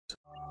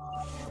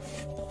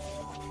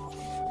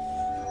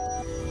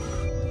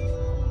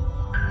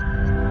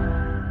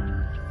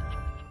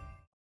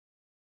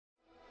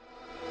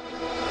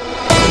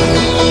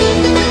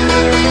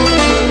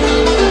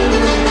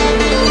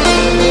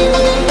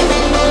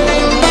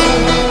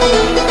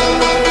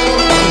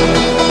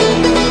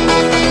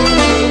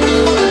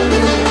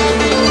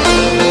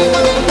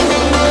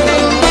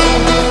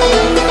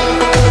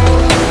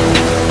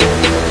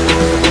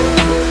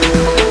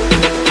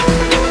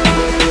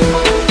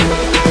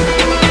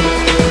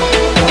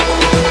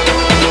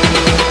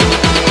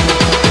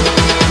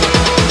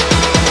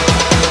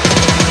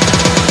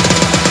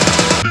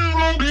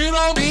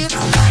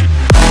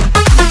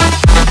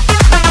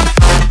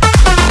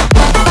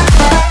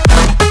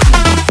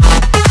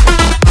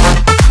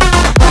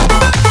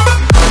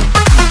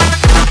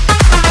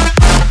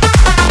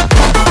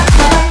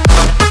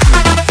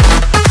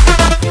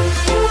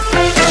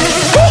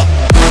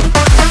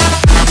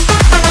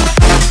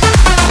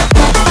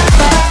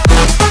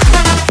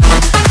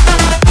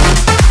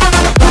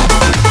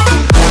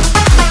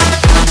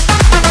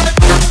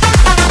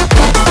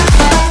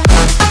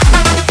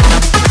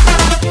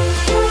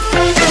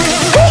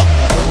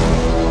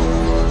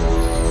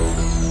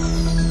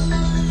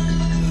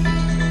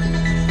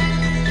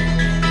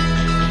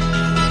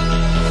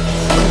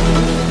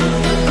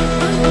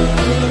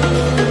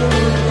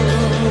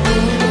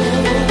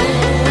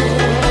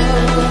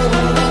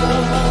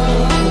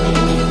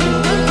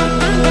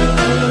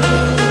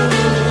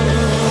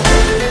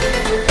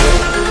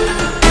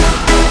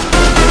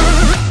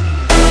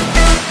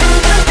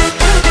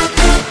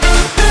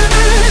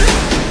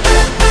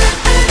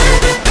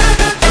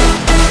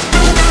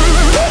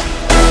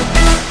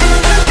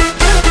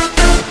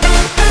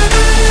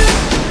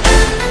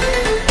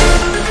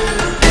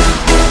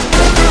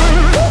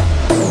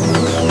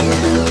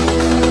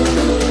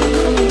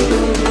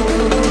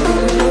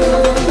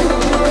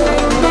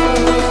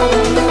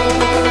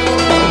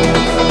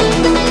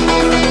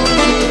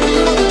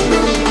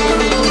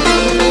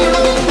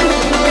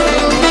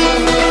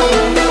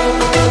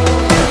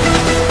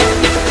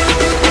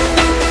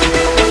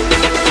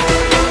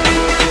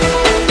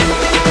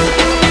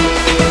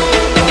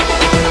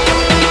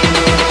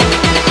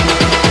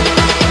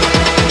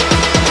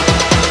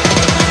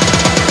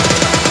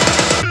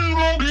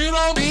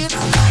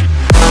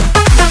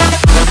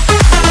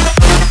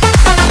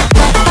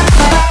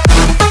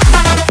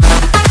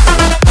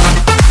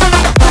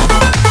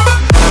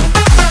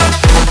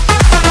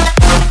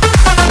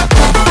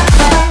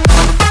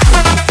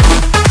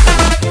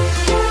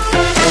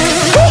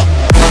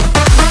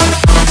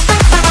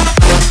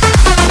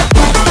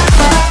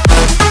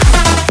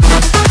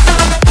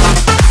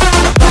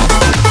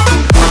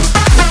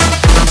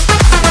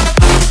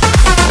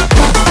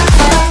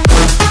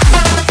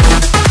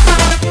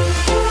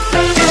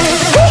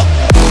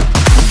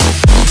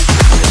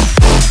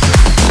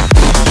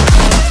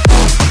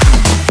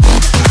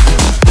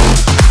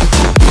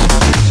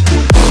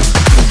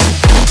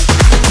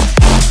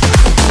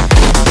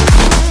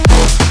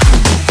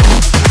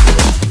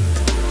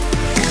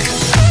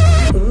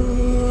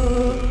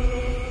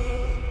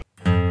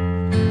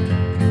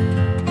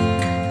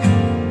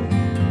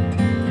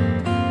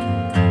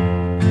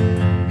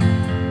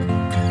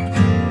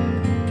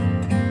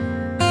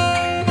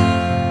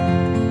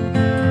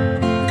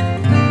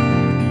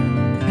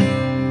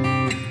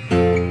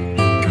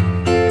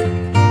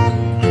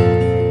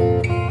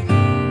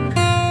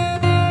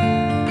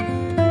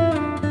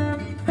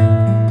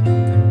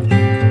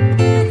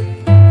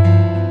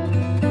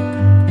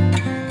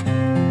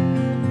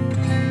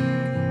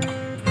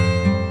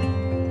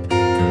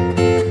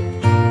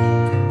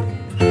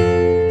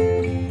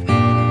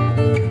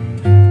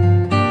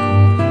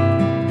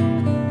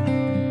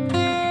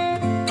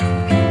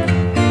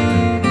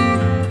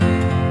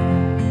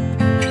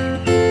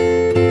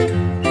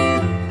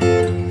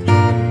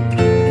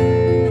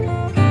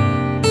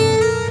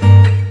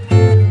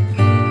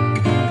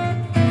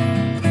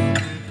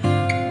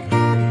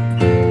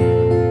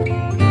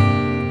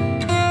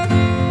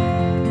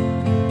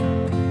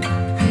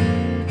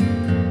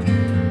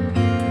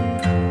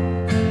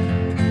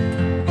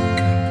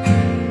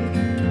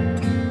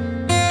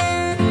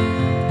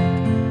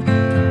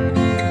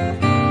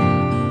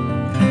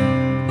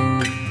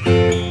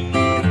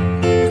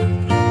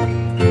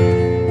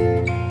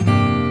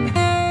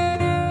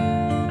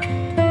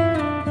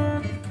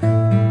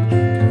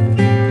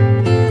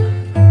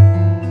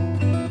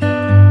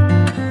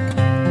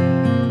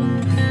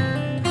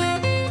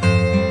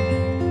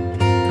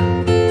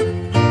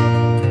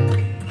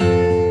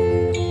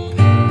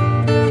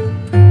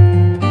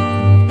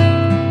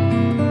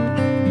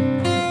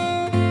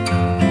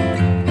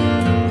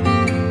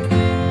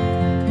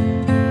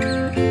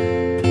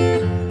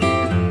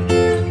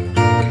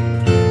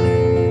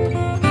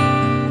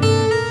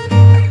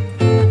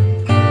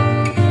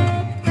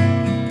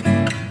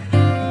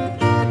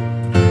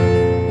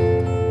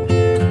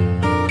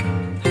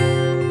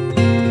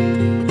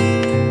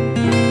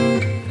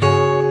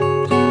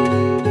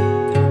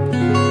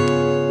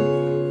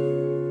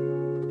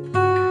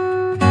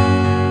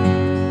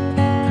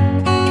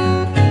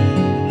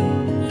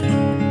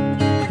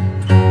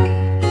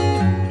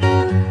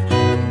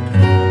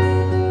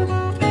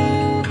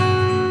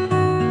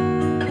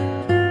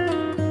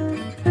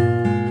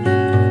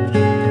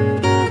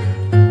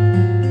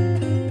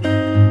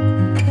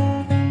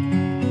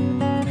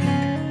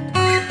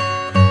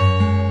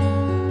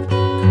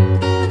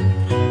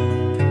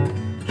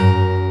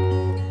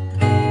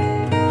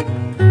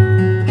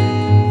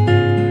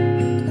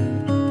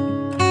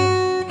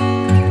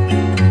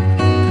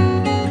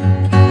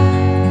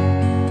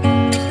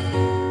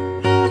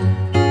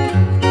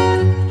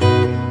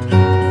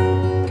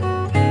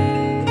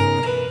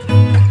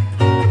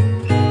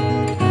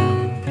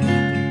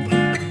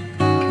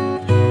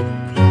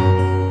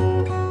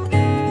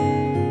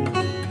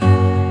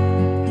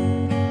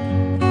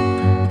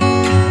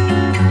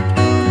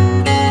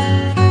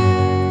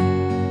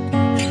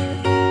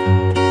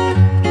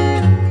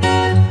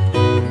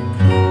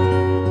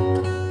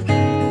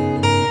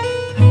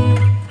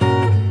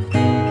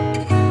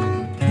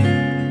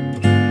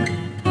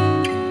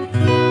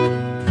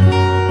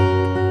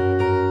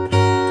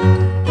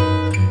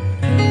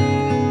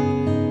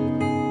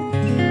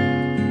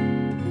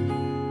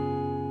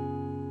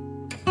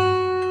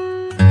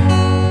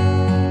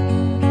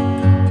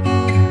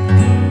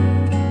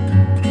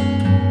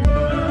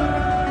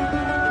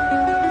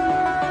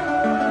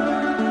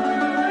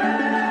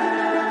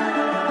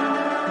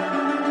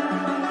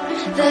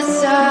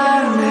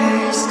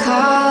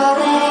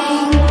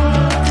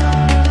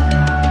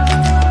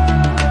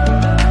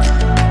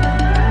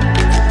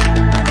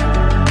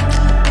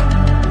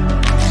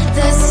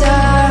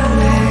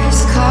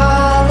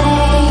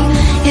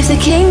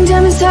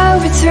is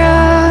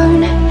overthrown,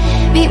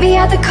 meet me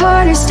at the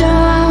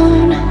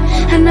cornerstone.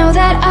 I know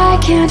that I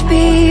can't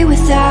be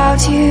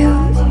without you.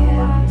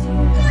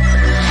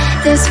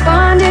 This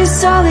bond is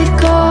solid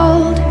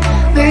gold,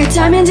 we're a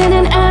diamond and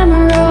an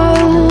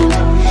emerald.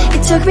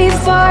 It took me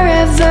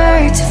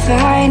forever to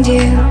find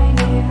you.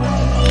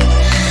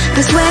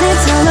 'Cause when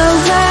it's all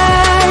over,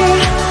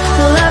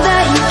 the love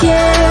that you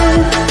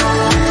give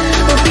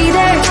will be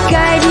there to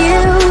guide you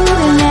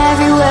in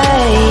every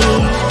way.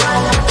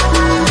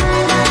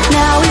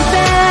 Now we've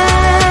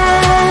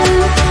been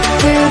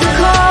through the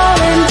cold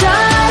and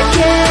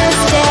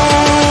darkest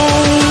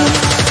days.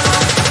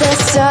 The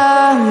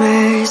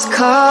summer's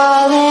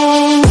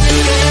calling.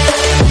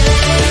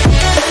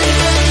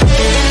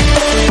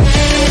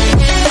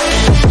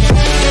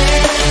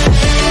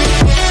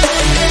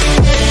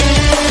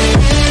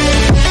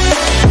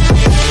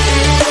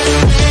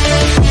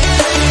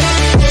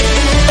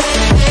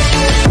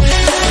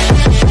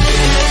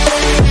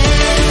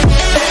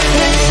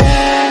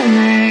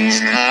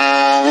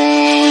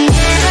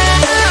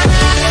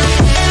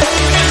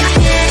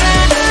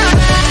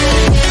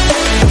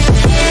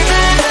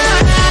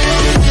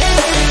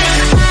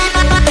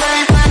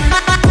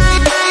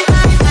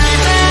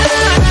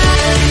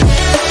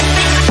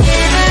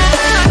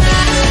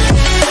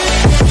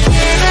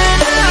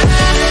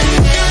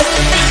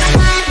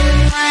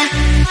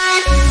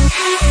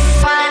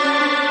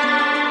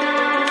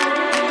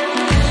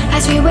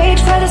 As we wait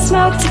for the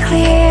smoke to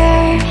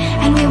clear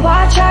and we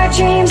watch our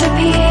dreams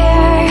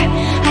appear,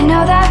 I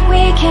know that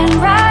we can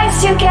rise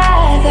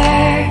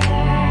together.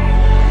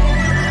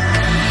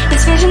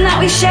 This vision that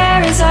we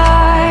share is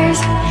ours.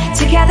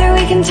 Together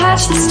we can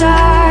touch the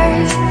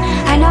stars.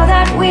 I know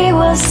that we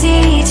will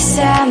see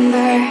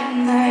December.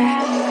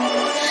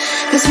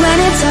 'Cause when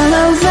it's all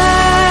over,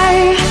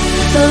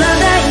 the love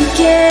that you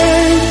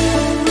give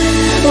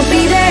will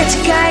be there to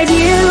guide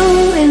you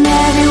in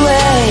every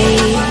way.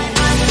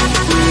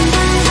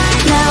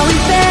 Now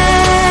we've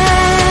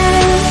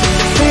been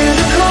through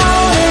the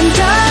cold and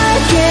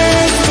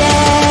darkest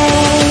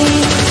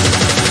days.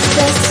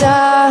 The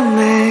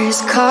summer's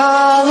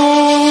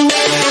calling.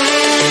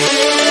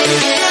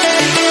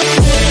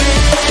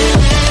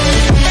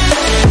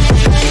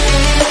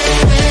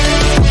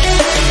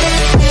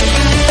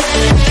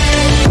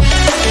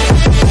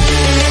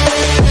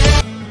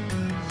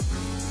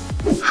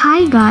 Hi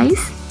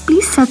guys,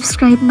 please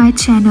subscribe my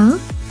channel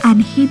and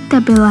hit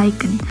the bell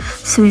icon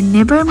so you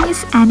never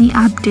miss any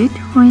update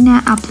when I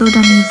upload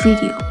a new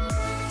video.